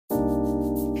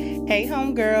Hey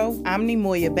homegirl, I'm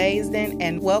Nemoya Baisden,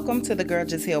 and welcome to the Girl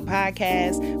Just Heal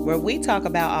podcast, where we talk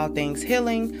about all things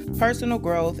healing, personal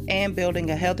growth, and building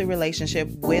a healthy relationship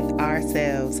with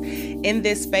ourselves. In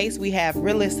this space, we have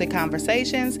realistic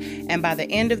conversations, and by the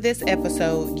end of this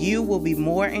episode, you will be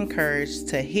more encouraged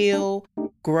to heal,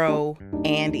 grow,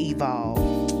 and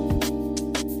evolve.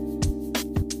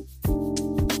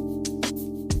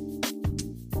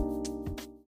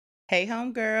 Hey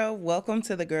homegirl, welcome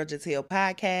to the Girl Just Heal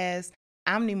podcast.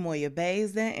 I'm Nemoya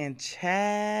Baisden, and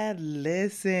Chad,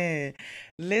 listen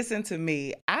to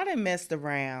me. I done messed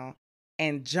around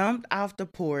and jumped off the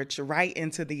porch right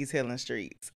into these healing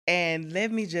streets. And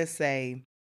let me just say,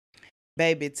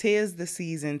 baby, 'tis the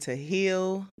season to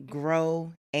heal,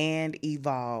 grow, and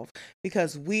evolve,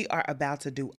 because we are about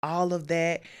to do all of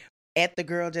that at the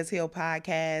Girl Just Heal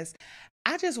podcast.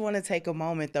 I just want to take a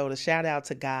moment though to shout out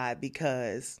to God,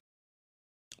 because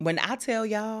when I tell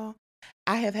y'all,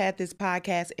 I have had this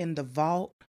podcast in the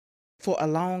vault for a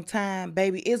long time,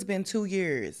 baby, it's been 2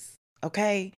 years,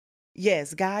 okay?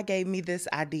 Yes, God gave me this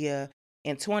idea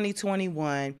in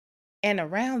 2021, and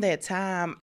around that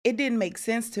time, it didn't make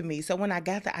sense to me. So when I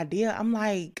got the idea, I'm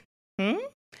like,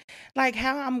 Like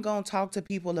how I'm going to talk to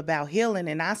people about healing,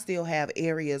 and I still have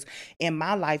areas in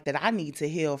my life that I need to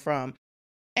heal from.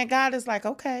 And God is like,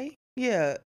 okay,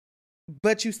 yeah,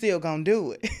 but you still gonna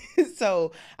do it.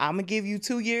 So I'm gonna give you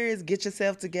 2 years, get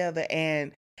yourself together.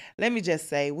 And let me just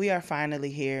say, we are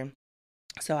finally here.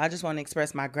 So I just want to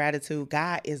express my gratitude.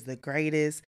 God is the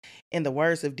greatest. In the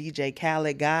words of DJ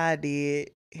Khaled, God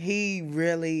did. He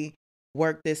really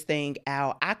worked this thing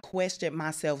out. I questioned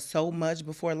myself so much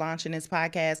before launching this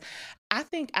podcast. I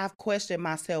think I've questioned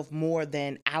myself more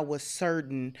than I was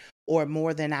certain, or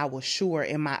more than I was sure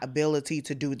in my ability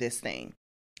to do this thing.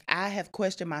 I have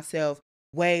questioned myself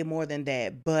way more than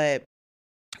that. But,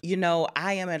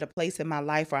 I am at a place in my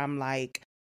life where I'm like,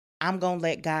 I'm going to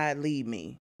let God lead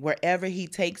me. Wherever He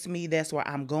takes me, that's where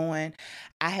I'm going.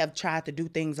 I have tried to do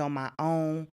things on my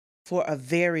own for a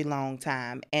very long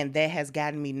time, and that has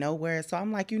gotten me nowhere. So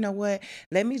I'm like, you know what?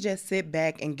 Let me just sit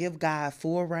back and give God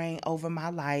full reign over my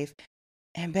life.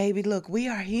 And baby, look, we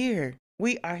are here.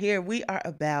 We are here. We are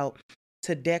about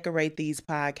to decorate these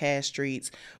podcast streets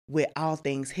with all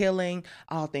things healing,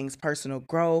 all things personal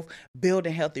growth,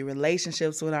 building healthy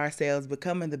relationships with ourselves,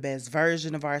 becoming the best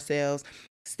version of ourselves,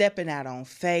 stepping out on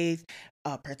faith,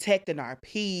 protecting our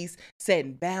peace,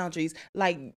 setting boundaries.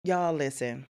 Like, y'all,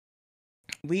 listen,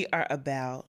 we are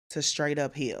about to straight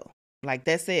up heal. Like,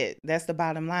 that's it. That's the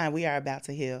bottom line. We are about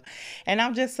to heal. And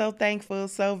I'm just so thankful,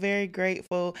 so very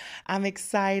grateful. I'm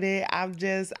excited.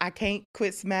 I can't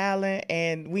quit smiling.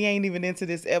 And we ain't even into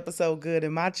this episode good.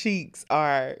 And my cheeks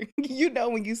are,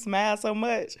 when you smile so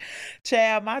much,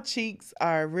 child, my cheeks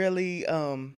are really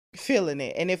feeling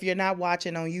it. And if you're not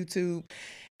watching on YouTube,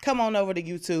 come on over to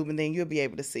YouTube and then you'll be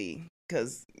able to see.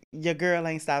 Because your girl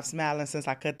ain't stopped smiling since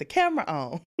I cut the camera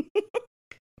on.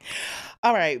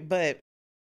 All right, but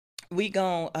we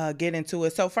gonna get into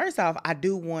it. So first off, I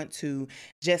do want to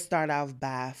just start off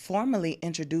by formally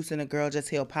introducing the Girl Just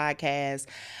Heal podcast.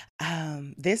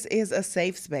 This is a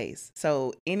safe space.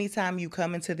 So anytime you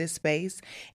come into this space,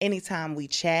 anytime we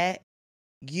chat,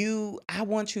 I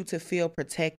want you to feel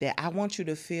protected. I want you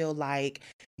to feel like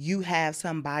you have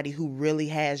somebody who really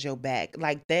has your back.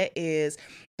 Like, that is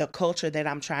the culture that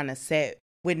I'm trying to set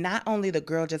with not only the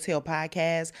Girl Just Heal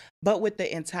podcast, but with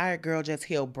the entire Girl Just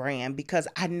Heal brand, because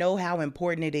I know how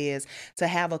important it is to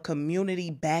have a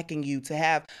community backing you, to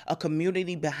have a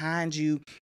community behind you,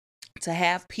 to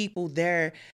have people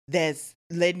there that's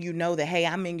letting you know that, hey,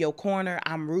 I'm in your corner.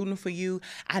 I'm rooting for you.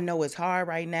 I know it's hard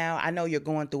right now. I know you're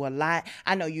going through a lot.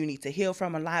 I know you need to heal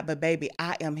from a lot, but baby,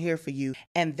 I am here for you.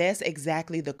 And that's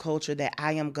exactly the culture that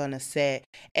I am going to set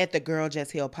at the Girl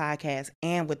Just Heal podcast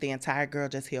and with the entire Girl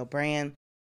Just Heal brand.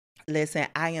 Listen,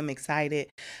 I am excited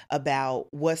about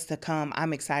what's to come.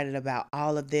 I'm excited about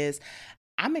all of this.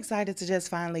 I'm excited to just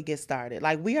finally get started.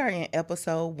 Like, we are in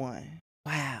episode 1.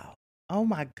 Wow. Oh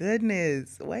my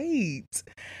goodness. Wait.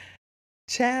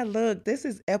 Chad, look, this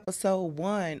is episode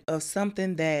 1 of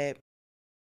something that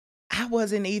I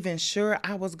wasn't even sure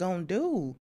I was going to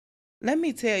do. Let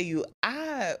me tell you,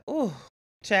 Chad,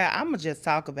 I'm going to just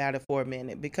talk about it for a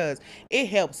minute, because it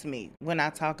helps me when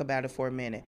I talk about it for a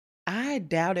minute. I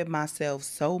doubted myself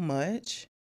so much.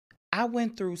 I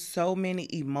went through so many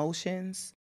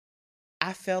emotions.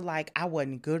 I felt like I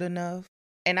wasn't good enough.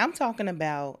 And I'm talking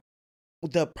about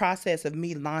the process of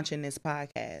me launching this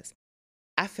podcast.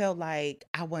 I felt like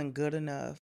I wasn't good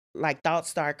enough. Like, thoughts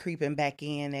start creeping back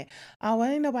in and, oh,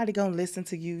 ain't nobody gonna listen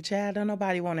to you, child. Don't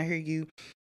nobody want to hear you.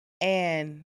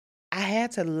 And I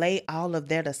had to lay all of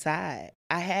that aside.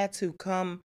 I had to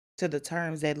come to the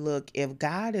terms that, look, if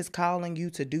God is calling you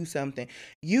to do something,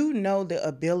 you know the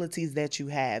abilities that you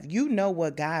have. You know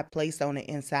what God placed on the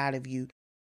inside of you.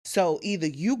 So either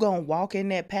you gonna walk in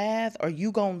that path, or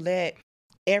you gonna let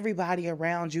everybody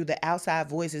around you, the outside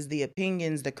voices, the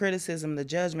opinions, the criticism, the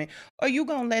judgment, or you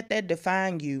gonna let that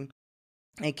define you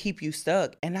and keep you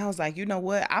stuck. And I was like, you know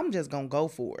what? I'm just gonna go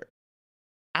for it.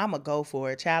 I'm going to go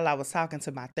for it. Child, I was talking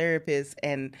to my therapist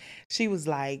and she was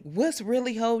like, what's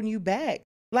really holding you back?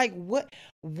 Like,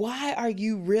 why are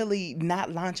you really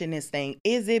not launching this thing?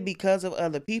 Is it because of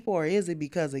other people, or is it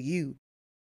because of you?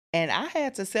 And I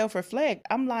had to self reflect.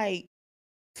 I'm like,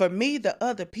 for me, the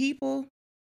other people,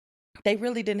 they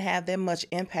really didn't have that much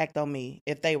impact on me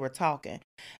if they were talking.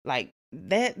 Like,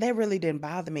 that really didn't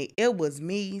bother me. It was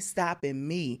me stopping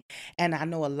me. And I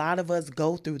know a lot of us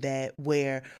go through that,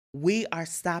 where we are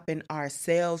stopping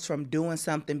ourselves from doing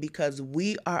something because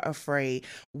we are afraid.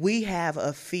 We have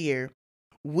a fear.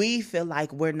 We feel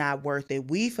like we're not worth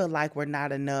it. We feel like we're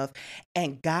not enough.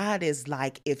 And God is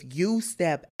like, if you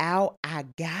step out, I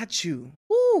got you.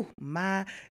 Ooh, my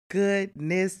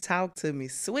goodness. Talk to me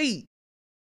sweet.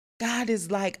 God is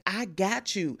like, I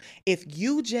got you. If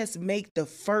you just make the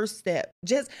first step,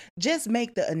 just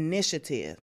make the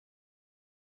initiative.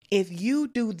 If you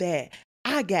do that,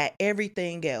 I got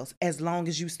everything else, as long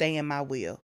as you stay in my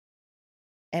will.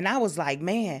 And I was like,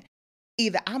 man,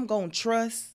 either I'm going to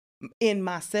trust in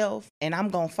myself and I'm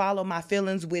going to follow my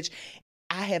feelings, which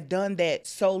I have done that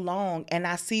so long, and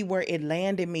I see where it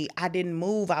landed me. I didn't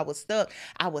move. I was stuck.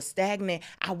 I was stagnant.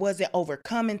 I wasn't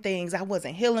overcoming things. I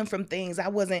wasn't healing from things. I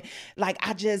wasn't like,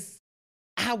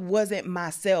 I wasn't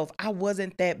myself. I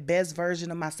wasn't that best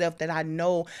version of myself that I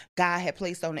know God had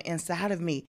placed on the inside of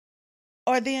me.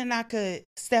 Or then I could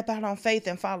step out on faith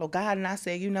and follow God. And I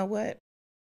said, you know what?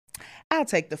 I'll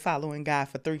take the following God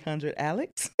for 300,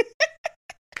 Alex.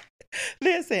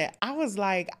 Listen, I was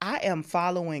like, I am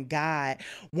following God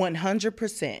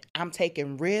 100%. I'm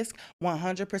taking risk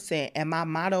 100%. And my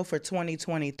motto for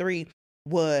 2023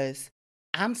 was,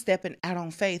 I'm stepping out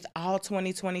on faith all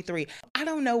 2023. I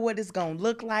don't know what it's going to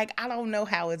look like. I don't know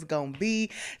how it's going to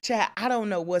be. Chat, I don't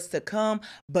know what's to come.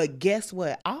 But guess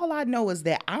what? All I know is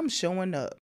that I'm showing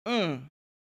up. Come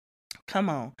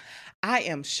on. I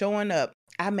am showing up.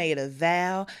 I made a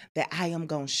vow that I am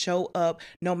going to show up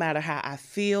no matter how I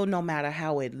feel, no matter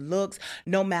how it looks,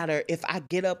 no matter if I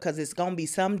get up, because it's going to be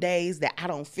some days that I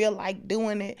don't feel like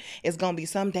doing it. It's going to be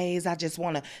some days I just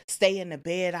want to stay in the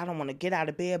bed. I don't want to get out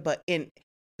of bed. But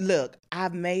look,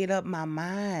 I've made up my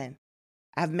mind.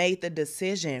 I've made the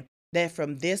decision that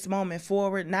from this moment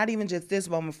forward, not even just this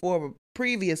moment forward,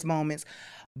 previous moments,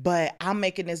 but I'm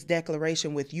making this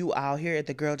declaration with you all here at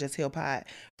the Girl Just Heal Pod.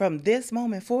 From this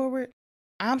moment forward,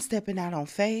 I'm stepping out on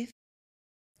faith.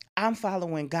 I'm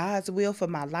following God's will for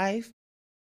my life.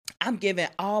 I'm giving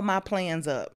all my plans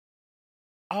up.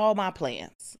 All my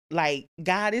plans. Like,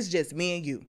 God, is just me and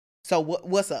you. So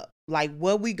what's up? Like,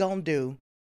 what we gonna do?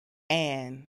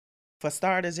 And for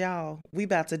starters, y'all, we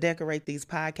about to decorate these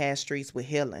podcast streets with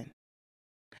healing.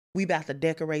 We about to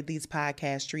decorate these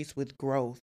podcast streets with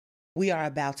growth. We are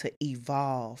about to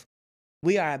evolve.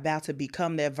 We are about to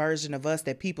become that version of us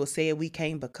that people said we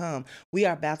can't become. We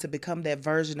are about to become that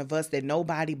version of us that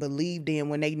nobody believed in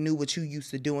when they knew what you used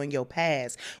to do in your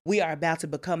past. We are about to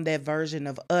become that version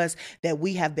of us that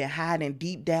we have been hiding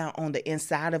deep down on the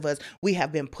inside of us. We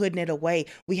have been putting it away.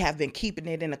 We have been keeping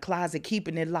it in a closet,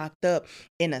 keeping it locked up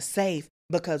in a safe,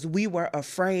 because we were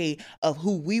afraid of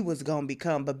who we was going to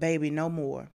become. But baby, no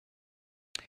more.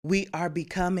 We are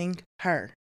becoming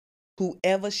her.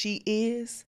 Whoever she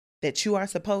is that you are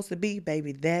supposed to be,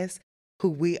 baby, that's who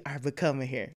we are becoming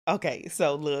here. Okay,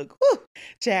 so look,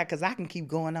 Chad, because I can keep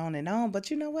going on,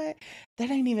 but you know what? That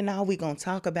ain't even all we going to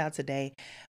talk about today.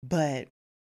 But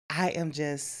I am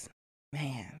just,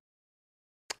 man,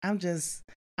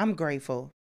 I'm grateful.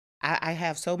 I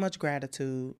have so much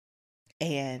gratitude,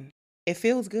 and it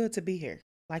feels good to be here.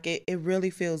 Like, it really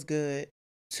feels good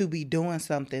to be doing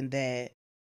something that,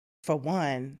 for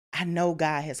one, I know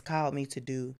God has called me to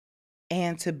do,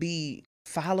 and to be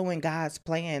following God's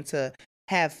plan, to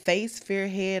have face fear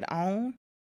head on.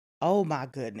 Oh my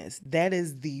goodness. That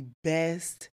is the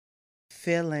best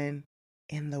feeling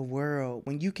in the world,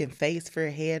 when you can face fear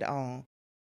head on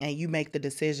and you make the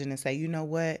decision and say, you know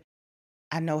what?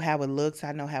 I know how it looks.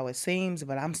 I know how it seems,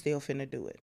 but I'm still finna do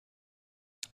it.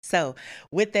 So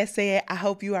with that said, I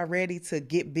hope you are ready to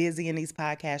get busy in these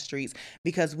podcast streets,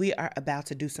 because we are about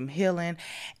to do some healing.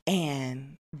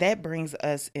 And that brings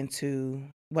us into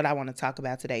what I want to talk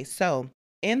about today. So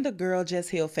in the Girl Just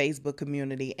Heal Facebook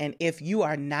community, and if you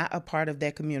are not a part of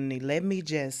that community, let me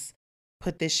just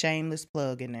put this shameless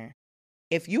plug in there.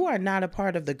 If you are not a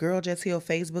part of the Girl Just Heal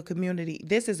Facebook community,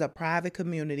 this is a private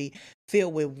community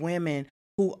filled with women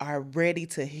who are ready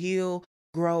to heal,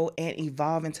 grow, and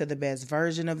evolve into the best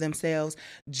version of themselves.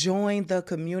 Join the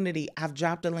community. I've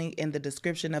dropped a link in the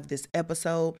description of this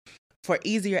episode for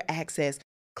easier access.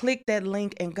 Click that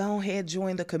link and go ahead,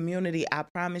 join the community. I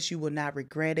promise you will not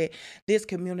regret it. This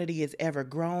community is ever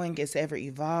growing, it's ever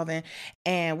evolving,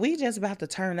 and we just about to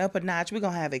turn up a notch. We're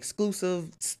going to have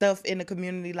exclusive stuff in the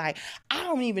community. Like, I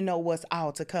don't even know what's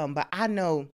all to come, but I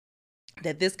know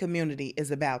that this community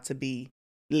is about to be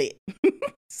lit.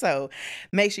 So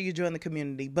make sure you join the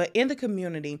community. But in the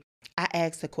community, I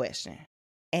asked a question.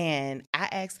 And I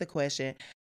asked the question,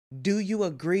 do you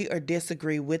agree or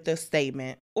disagree with the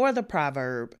statement or the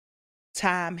proverb,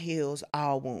 time heals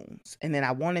all wounds? And then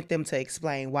I wanted them to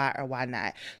explain why or why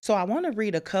not. So I want to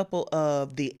read a couple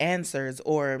of the answers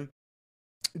or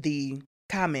the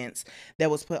comments that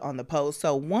was put on the post.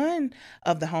 So one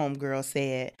of the homegirls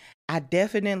said, I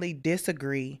definitely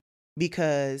disagree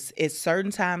because it's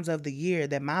certain times of the year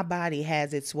that my body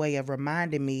has its way of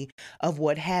reminding me of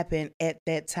what happened at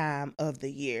that time of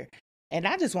the year. And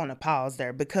I just want to pause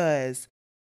there because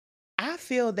I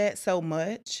feel that so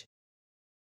much,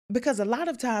 because a lot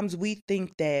of times we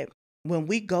think that when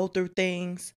we go through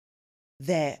things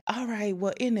that, all right,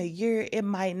 well, in a year, it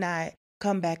might not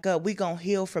come back up. We gonna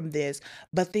heal from this.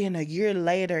 But then a year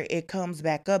later, it comes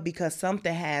back up because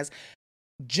something has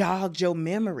jogged your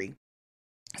memory.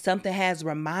 Something has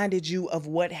reminded you of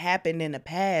what happened in the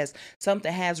past.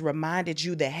 Something has reminded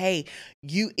you that, hey,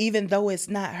 you, even though it's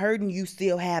not hurting, you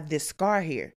still have this scar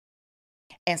here.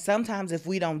 And sometimes if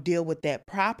we don't deal with that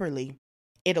properly,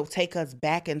 it'll take us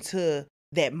back into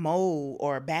that mold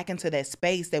or back into that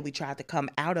space that we tried to come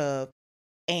out of.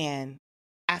 And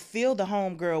I feel the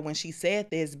homegirl when she said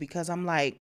this, because I'm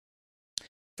like,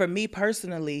 for me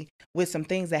personally, with some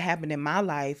things that happened in my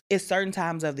life, it's certain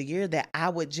times of the year that I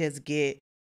would just get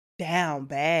down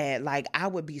bad. Like, I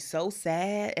would be so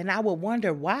sad and I would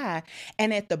wonder why.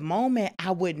 And at the moment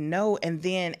I wouldn't know. And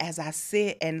then as I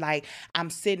sit and like I'm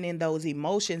sitting in those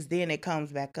emotions, then it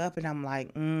comes back up and I'm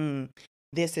like,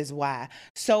 this is why.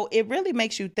 So it really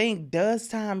makes you think, does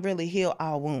time really heal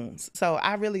all wounds? So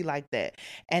I really like that.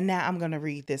 And now I'm going to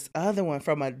read this other one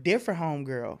from a different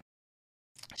homegirl.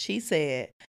 She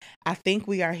said, I think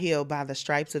we are healed by the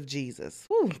stripes of Jesus.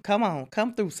 Whew, come on,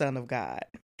 come through, Son of God.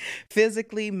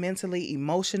 Physically, mentally,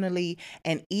 emotionally,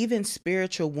 and even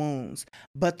spiritual wounds,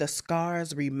 but the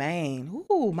scars remain.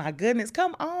 Oh, my goodness,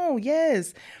 come on,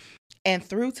 yes. And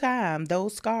through time,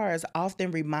 those scars often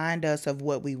remind us of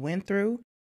what we went through,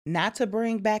 not to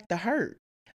bring back the hurt,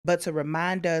 but to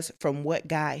remind us from what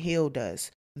God healed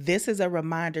us. This is a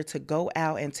reminder to go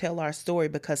out and tell our story,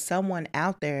 because someone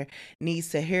out there needs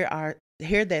to hear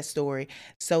that story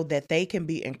so that they can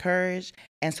be encouraged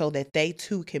and so that they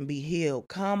too can be healed.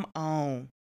 Come on.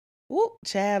 Whoop,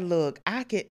 Chad, look, I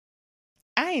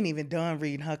ain't even done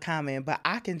reading her comment, but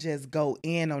I can just go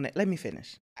in on it. Let me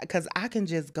finish, because I can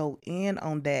just go in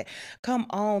on that. Come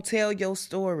on, tell your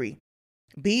story.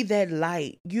 Be that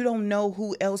light. You don't know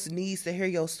who else needs to hear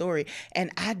your story.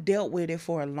 And I dealt with it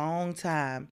for a long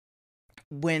time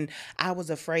when I was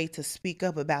afraid to speak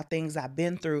up about things I've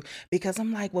been through, because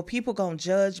I'm like, well, people gonna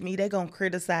judge me, they gonna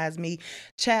criticize me.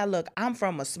 Child, look, I'm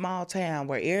from a small town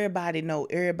where everybody know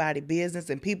everybody business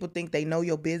and people think they know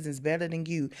your business better than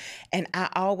you. And I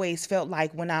always felt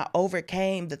like when I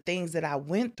overcame the things that I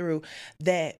went through,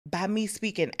 that by me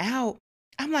speaking out,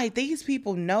 I'm like, these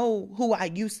people know who I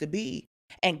used to be.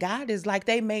 And God is like,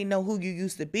 they may know who you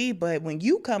used to be, but when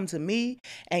you come to me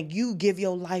and you give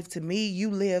your life to me,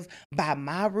 you live by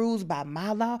my rules, by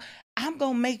my law, I'm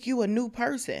going to make you a new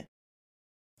person.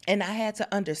 And I had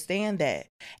to understand that.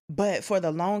 But for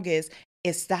the longest,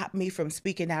 it stopped me from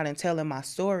speaking out and telling my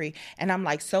story. And I'm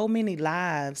like, so many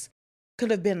lives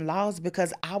could have been lost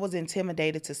because I was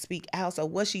intimidated to speak out. So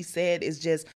what she said is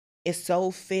just, it's so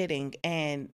fitting.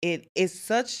 And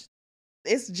it's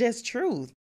just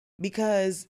truth,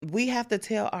 because we have to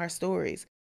tell our stories,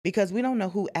 because we don't know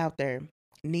who out there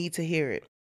need to hear it.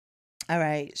 All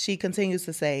right. She continues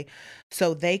to say,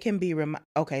 so they can be,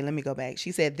 okay, let me go back.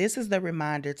 She said, this is the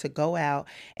reminder to go out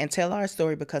and tell our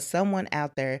story, because someone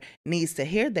out there needs to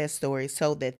hear that story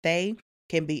so that they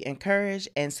can be encouraged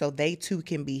and so they too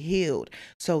can be healed,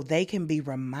 so they can be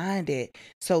reminded,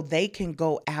 so they can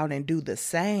go out and do the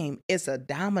same. It's a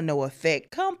domino effect.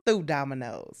 Come through,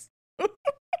 dominoes.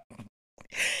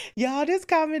 Y'all, this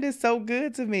comment is so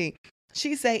good to me.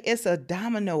 She say it's a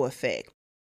domino effect.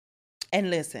 And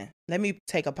listen, let me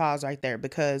take a pause right there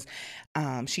because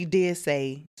she did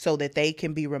say so that they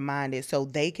can be reminded, so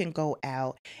they can go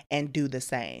out and do the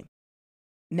same.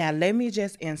 Now, let me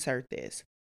just insert this.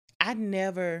 I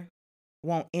never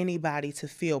want anybody to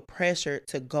feel pressured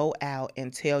to go out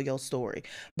and tell your story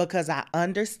because I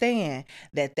understand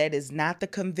that that is not the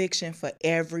conviction for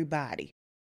everybody.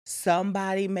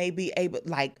 Somebody may be able,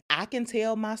 like, I can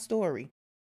tell my story.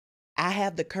 I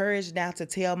have the courage now to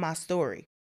tell my story.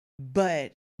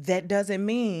 But that doesn't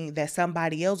mean that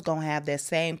somebody else gonna have that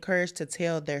same courage to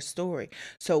tell their story.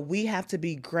 So we have to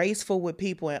be graceful with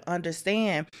people and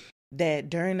understand that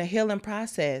during the healing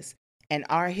process and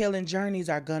our healing journeys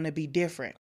are gonna be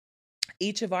different.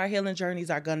 Each of our healing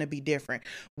journeys are going to be different.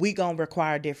 We going to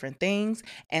require different things.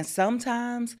 And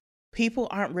sometimes people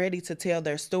aren't ready to tell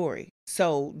their story.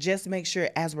 So just make sure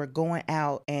as we're going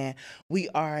out and we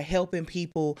are helping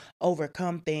people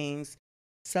overcome things,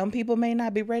 some people may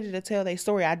not be ready to tell their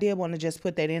story. I did want to just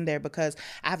put that in there because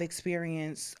I've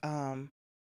experienced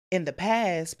in the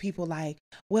past people like,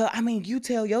 well, I mean, you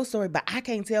tell your story, but I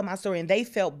can't tell my story. And they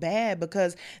felt bad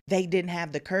because they didn't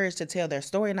have the courage to tell their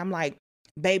story. And I'm like,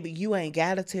 baby, you ain't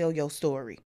gotta tell your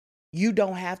story. You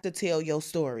don't have to tell your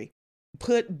story.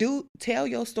 Tell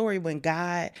your story when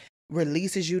God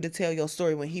releases you to tell your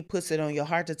story, when he puts it on your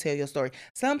heart to tell your story.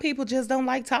 Some people just don't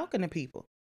like talking to people.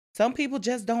 Some people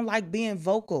just don't like being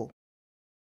vocal.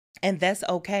 And that's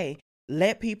okay.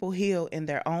 Let people heal in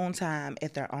their own time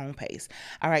at their own pace.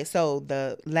 All right, so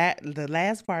the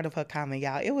last part of her comment,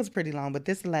 y'all, it was pretty long, but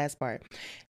this is the last part.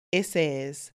 It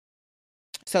says,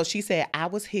 so she said, I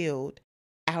was healed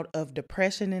out of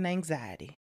depression and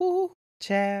anxiety. Ooh,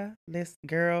 child, this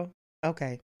girl.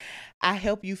 Okay. I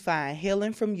help you find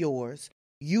healing from yours.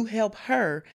 You help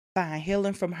her find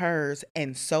healing from hers,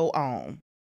 and so on.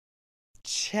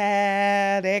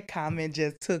 Child, that comment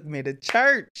just took me to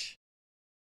church.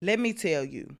 Let me tell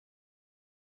you,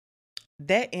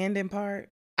 that ending part,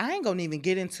 I ain't gonna even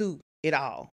get into it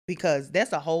all because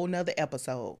that's a whole nother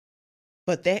episode.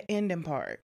 But that ending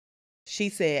part, she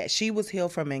said she was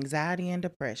healed from anxiety and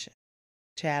depression.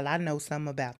 Child, I know something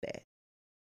about that.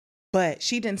 But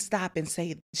she didn't stop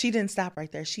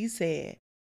right there. She said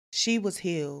she was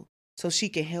healed so she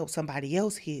can help somebody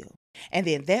else heal. And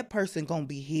then that person gonna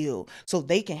be healed so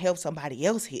they can help somebody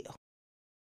else heal.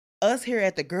 Us here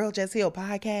at the Girl Just Heal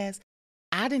podcast,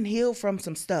 I done healed from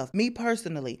some stuff. Me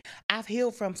personally, I've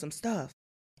healed from some stuff.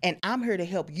 And I'm here to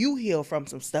help you heal from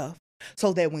some stuff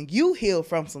so that when you heal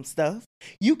from some stuff,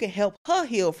 you can help her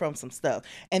heal from some stuff.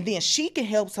 And then she can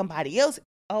help somebody else.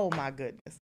 Oh my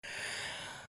goodness.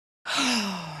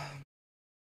 Oh,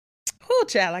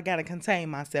 child, I got to contain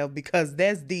myself because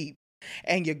that's deep.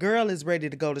 And your girl is ready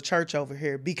to go to church over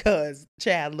here because,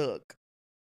 child, look,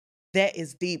 that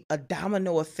is deep. A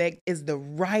domino effect is the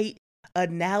right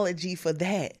analogy for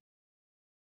that.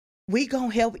 We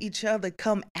gonna help each other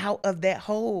come out of that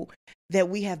hole that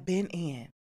we have been in.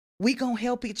 We gonna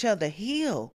help each other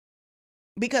heal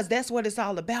because that's what it's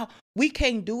all about. We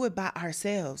can't do it by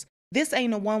ourselves. This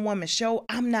ain't a one-woman show.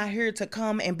 I'm not here to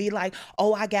come and be like,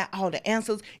 oh, I got all the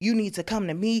answers. You need to come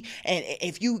to me. And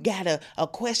if you got a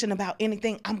question about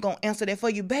anything, I'm going to answer that for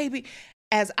you, baby.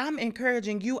 As I'm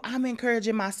encouraging you, I'm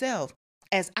encouraging myself.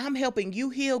 As I'm helping you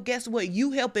heal, guess what?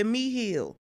 You helping me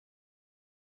heal.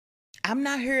 I'm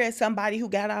not here as somebody who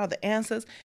got all the answers.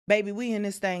 Baby, we in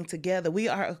this thing together. We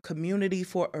are a community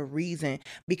for a reason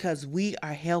because we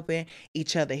are helping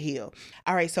each other heal.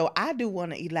 All right, so I do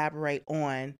want to elaborate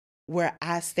on where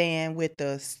I stand with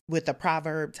the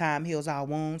proverb, time heals all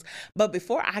wounds. But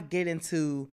before I get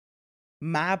into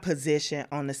my position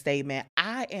on the statement,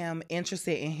 I am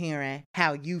interested in hearing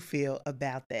how you feel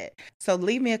about that. So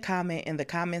leave me a comment in the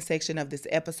comment section of this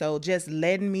episode, just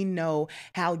letting me know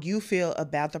how you feel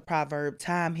about the proverb,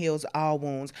 time heals all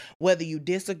wounds. Whether you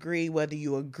disagree, whether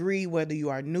you agree, whether you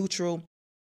are neutral,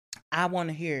 I want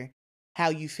to hear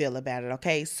how you feel about it.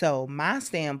 Okay, so my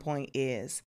standpoint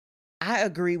is I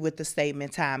agree with the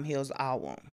statement, time heals all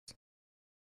wounds.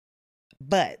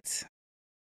 But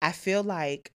I feel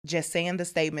like just saying the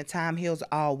statement, time heals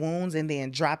all wounds, and then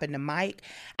dropping the mic,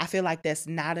 I feel like that's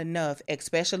not enough,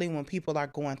 especially when people are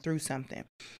going through something.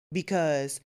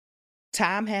 Because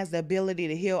time has the ability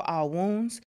to heal all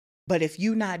wounds, but if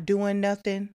you're not doing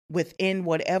nothing within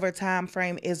whatever time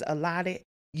frame is allotted,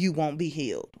 you won't be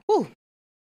healed. Whew.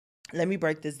 Let me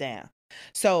break this down.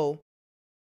 So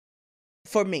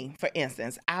for me, for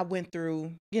instance, I went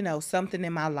through, something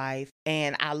in my life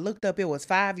and I looked up, it was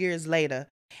 5 years later,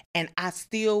 and I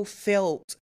still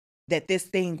felt that this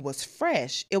thing was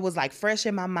fresh. It was like fresh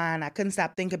in my mind. I couldn't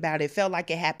stop thinking about it. It felt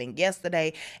like it happened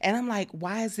yesterday. And I'm like,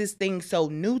 why is this thing so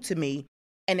new to me?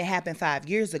 and it happened 5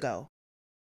 years ago.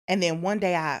 And then one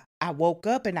day I woke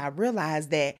up and I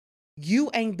realized that you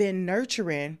ain't been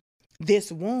nurturing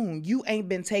this wound. You ain't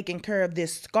been taking care of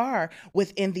this scar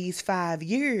within these 5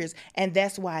 years. And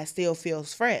that's why it still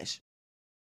feels fresh.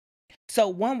 So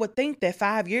one would think that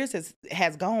 5 years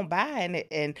has gone by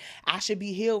and I should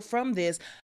be healed from this.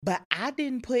 But I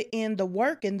didn't put in the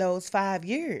work in those 5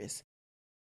 years.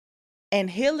 And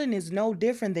healing is no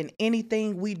different than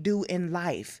anything we do in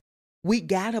life. We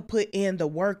got to put in the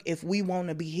work if we want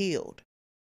to be healed.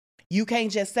 You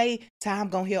can't just say, time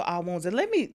gonna heal all wounds. And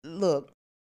let me look,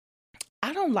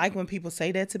 I don't like when people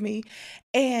say that to me.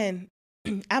 And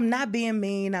I'm not being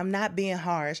mean. I'm not being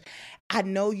harsh. I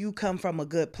know you come from a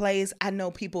good place. I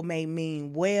know people may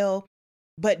mean well.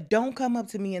 But don't come up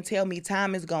to me and tell me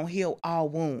time is going to heal all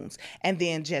wounds and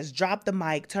then just drop the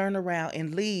mic, turn around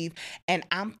and leave. And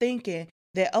I'm thinking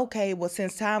that, okay, well,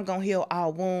 since time going to heal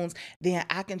all wounds, then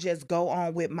I can just go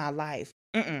on with my life.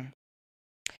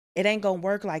 It ain't going to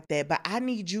work like that. But I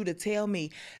need you to tell me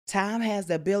time has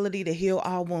the ability to heal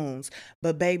all wounds.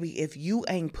 But baby, if you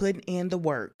ain't putting in the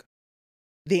work,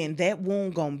 then that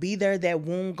wound gonna be there. That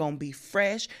wound gonna be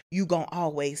fresh. You gonna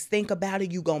always think about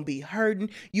it. You gonna be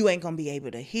hurting. You ain't gonna be able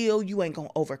to heal. You ain't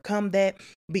gonna overcome that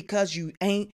because you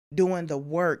ain't doing the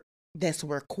work that's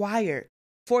required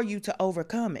for you to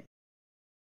overcome it.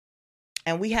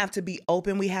 And we have to be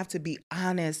open. We have to be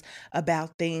honest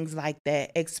about things like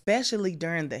that, especially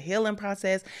during the healing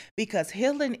process, because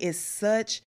healing is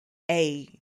such a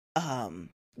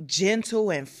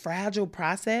gentle and fragile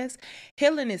process.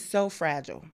 Healing is so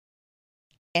fragile.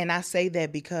 And I say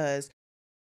that because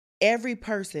every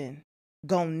person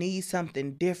gonna need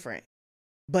something different.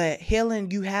 But healing,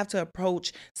 you have to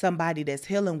approach somebody that's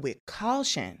healing with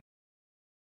caution.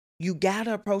 You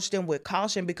gotta approach them with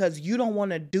caution because you don't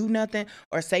want to do nothing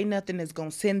or say nothing that's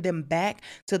gonna send them back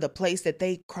to the place that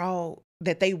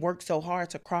they worked so hard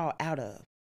to crawl out of.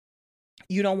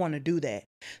 You don't want to do that.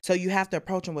 So you have to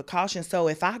approach them with caution. So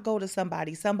if I go to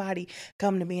somebody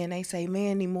come to me and they say,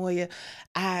 man, Nemoya,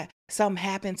 something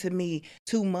happened to me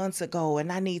 2 months ago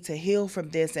and I need to heal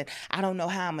from this and I don't know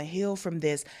how I'm going to heal from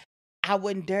this. I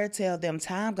wouldn't dare tell them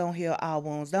time going to heal all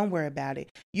wounds. Don't worry about it.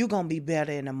 You're going to be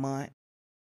better in a month.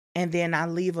 And then I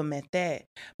leave them at that.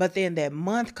 But then that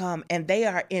month come and they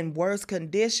are in worse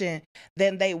condition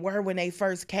than they were when they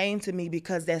first came to me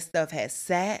because that stuff has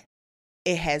sat.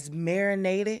 It has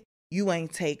marinated. You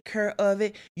ain't take care of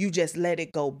it. You just let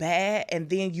it go bad. And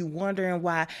then you wondering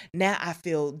why now I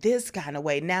feel this kind of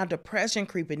way. Now depression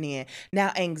creeping in.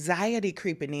 Now anxiety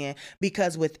creeping in.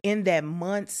 Because within that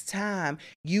month's time,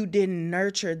 you didn't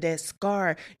nurture that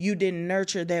scar. You didn't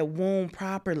nurture that wound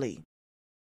properly.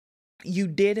 You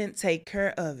didn't take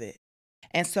care of it.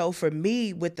 And so for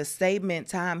me, with the statement,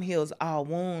 time heals all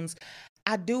wounds,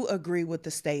 I do agree with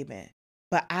the statement.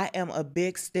 But I am a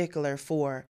big stickler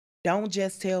for don't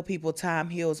just tell people time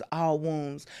heals all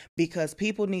wounds because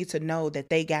people need to know that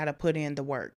they got to put in the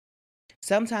work.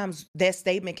 Sometimes that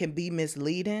statement can be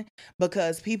misleading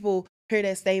because people hear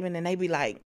that statement and they be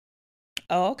like,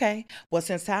 oh, okay, well,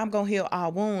 since time going to heal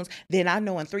all wounds, then I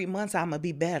know in 3 months I'm going to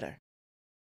be better.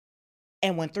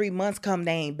 And when 3 months come,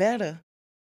 they ain't better.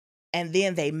 And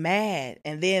then they mad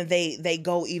and then they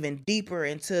go even deeper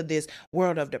into this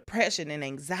world of depression and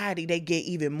anxiety. They get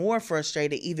even more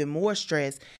frustrated, even more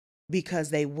stressed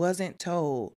because they wasn't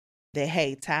told that,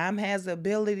 hey, time has the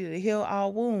ability to heal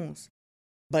all wounds.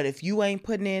 But if you ain't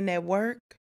putting in that work,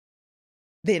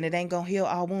 then it ain't going to heal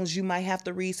all wounds. You might have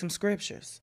to read some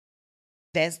scriptures.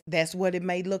 That's what it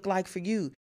may look like for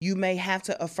you. You may have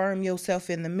to affirm yourself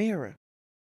in the mirror.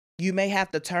 You may have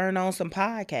to turn on some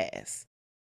podcasts.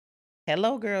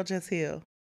 Hello, girl, just healed.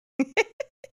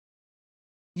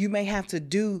 You may have to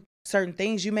do certain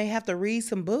things. You may have to read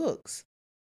some books.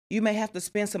 You may have to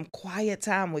spend some quiet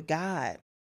time with God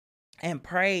and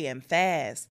pray and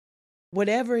fast.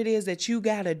 Whatever it is that you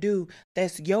got to do,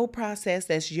 that's your process,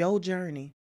 that's your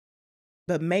journey.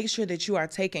 But make sure that you are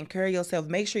taking care of yourself.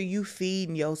 Make sure you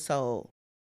feeding your soul.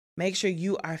 Make sure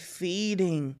you are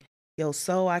feeding your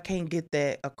soul. I can't get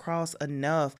that across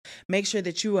enough. Make sure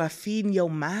that you are feeding your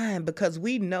mind because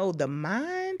we know the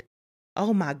mind,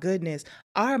 oh my goodness,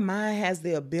 our mind has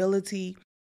the ability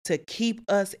to keep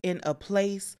us in a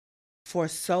place for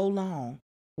so long,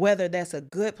 whether that's a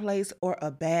good place or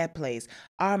a bad place.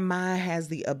 Our mind has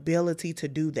the ability to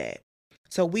do that.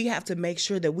 So we have to make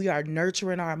sure that we are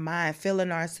nurturing our mind,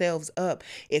 filling ourselves up.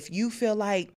 If you feel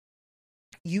like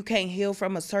you can't heal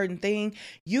from a certain thing,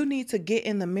 you need to get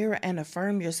in the mirror and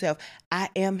affirm yourself. I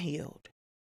am healed.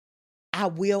 I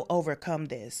will overcome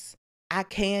this. I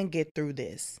can get through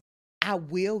this. I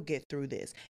will get through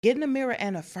this. Get in the mirror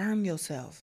and affirm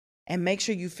yourself. And make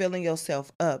sure you're filling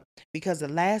yourself up, because the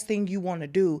last thing you want to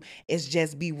do is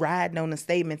just be riding on the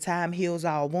statement, time heals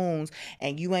all wounds,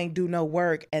 and you ain't do no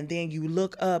work. And then you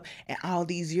look up and all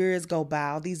these years go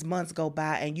by, all these months go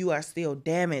by, and you are still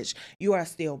damaged. You are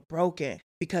still broken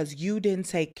because you didn't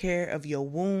take care of your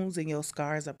wounds and your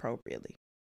scars appropriately.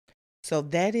 So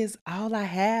that is all I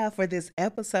have for this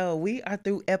episode. We are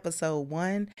through episode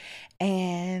 1.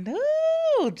 And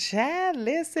child,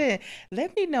 listen,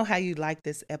 let me know how you like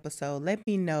this episode. Let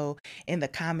me know in the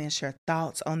comments your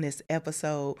thoughts on this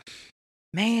episode.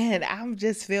 Man, I'm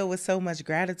just filled with so much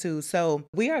gratitude. So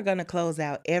we are going to close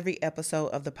out every episode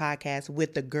of the podcast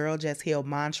with the Girl Just Heal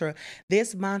mantra.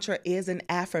 This mantra is an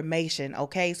affirmation,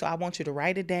 okay? So I want you to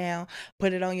write it down,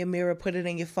 put it on your mirror, put it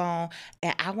in your phone,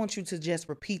 and I want you to just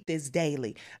repeat this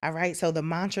daily, all right? So the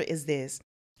mantra is this: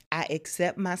 I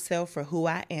accept myself for who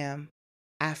I am.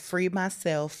 I free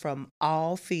myself from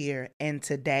all fear, and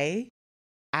today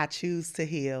I choose to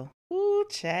heal. Ooh,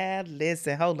 child,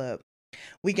 listen, hold up.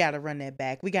 We got to run that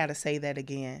back. We got to say that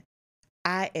again.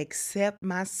 I accept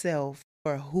myself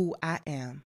for who I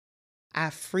am. I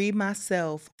free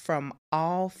myself from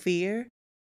all fear.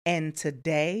 And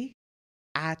today,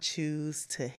 I choose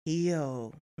to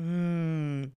heal.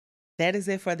 That is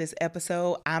it for this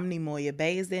episode. I'm Nemoya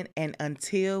Baisden. And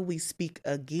until we speak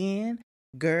again,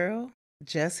 girl,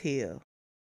 just heal.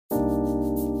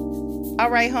 All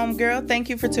right, homegirl, thank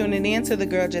you for tuning in to the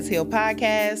Girl Just Heal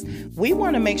podcast. We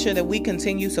want to make sure that we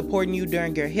continue supporting you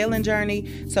during your healing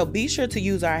journey. So be sure to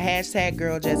use our hashtag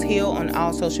Girl Just Heal on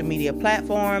all social media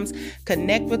platforms.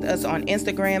 Connect with us on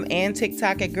Instagram and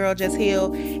TikTok at Girl Just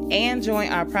Heal, and join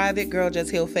our private Girl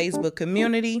Just Heal Facebook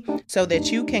community so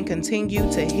that you can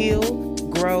continue to heal,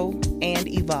 grow, and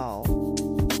evolve.